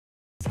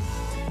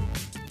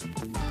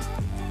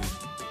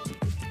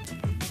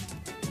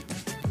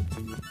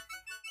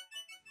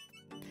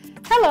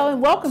Hello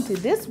and welcome to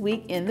This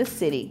Week in the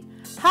City.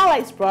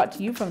 Highlights brought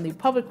to you from the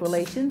Public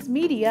Relations,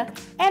 Media,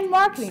 and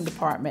Marketing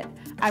Department.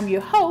 I'm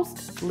your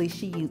host,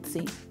 Leisha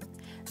Utsi.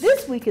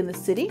 This Week in the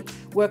City,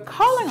 we're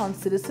calling on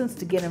citizens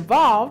to get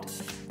involved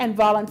and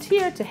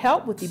volunteer to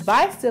help with the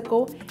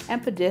bicycle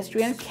and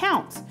pedestrian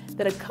counts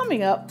that are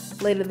coming up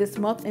later this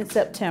month in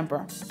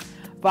September.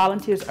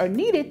 Volunteers are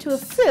needed to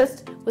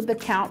assist with the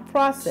count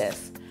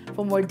process.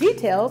 For more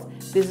details,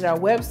 visit our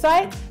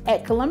website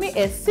at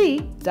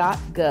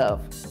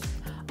columbiasc.gov.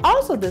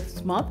 Also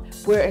this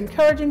month, we're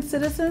encouraging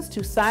citizens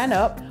to sign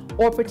up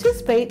or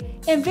participate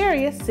in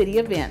various city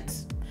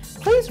events.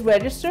 Please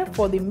register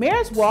for the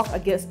Mayor's Walk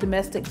Against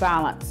Domestic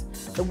Violence.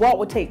 The walk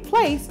will take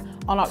place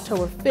on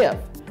October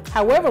 5th.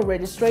 However,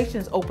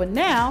 registration is open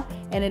now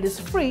and it is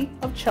free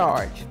of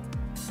charge.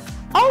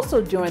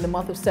 Also during the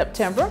month of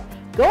September,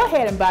 go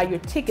ahead and buy your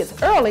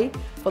tickets early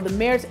for the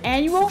Mayor's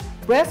annual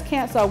Breast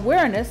Cancer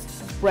Awareness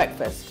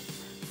Breakfast.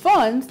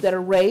 Funds that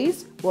are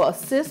raised will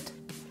assist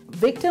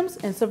victims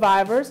and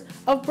survivors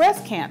of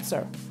breast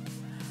cancer.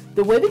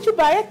 The way that you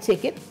buy a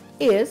ticket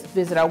is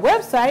visit our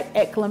website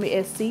at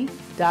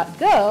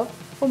columbiasc.gov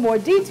for more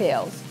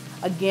details.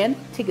 Again,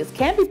 tickets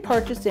can be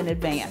purchased in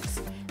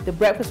advance. The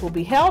breakfast will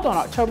be held on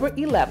October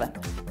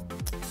 11th.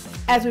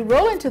 As we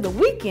roll into the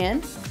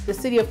weekend, the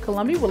City of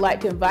Columbia would like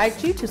to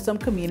invite you to some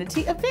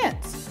community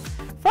events.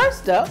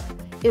 First up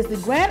is the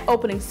grand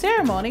opening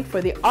ceremony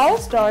for the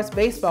All-Stars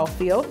baseball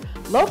field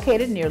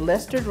located near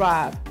Lester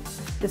Drive.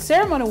 The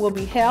ceremony will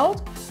be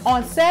held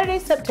on Saturday,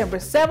 September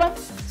 7th,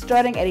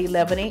 starting at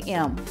 11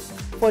 a.m.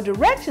 For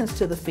directions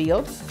to the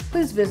field,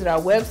 please visit our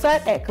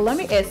website at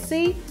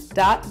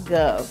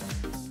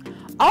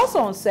columbiasc.gov. Also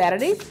on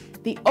Saturday,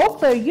 the Eau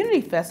Claire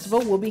Unity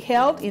Festival will be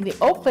held in the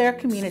Eau Claire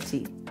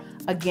community.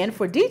 Again,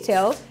 for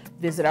details,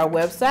 visit our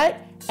website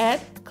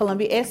at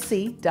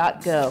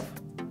columbiasc.gov.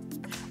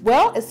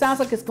 Well, it sounds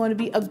like it's going to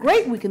be a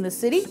great week in the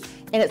city,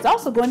 and it's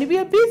also going to be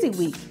a busy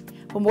week.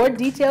 For more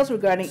details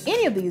regarding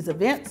any of these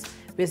events,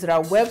 visit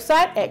our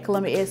website at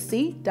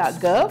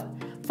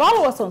columbiasc.gov.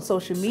 Follow us on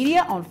social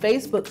media on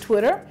Facebook,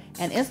 Twitter,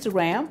 and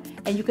Instagram,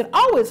 and you can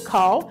always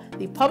call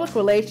the Public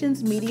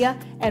Relations, Media,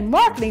 and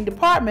Marketing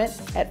Department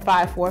at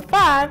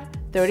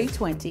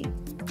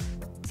 545-3020.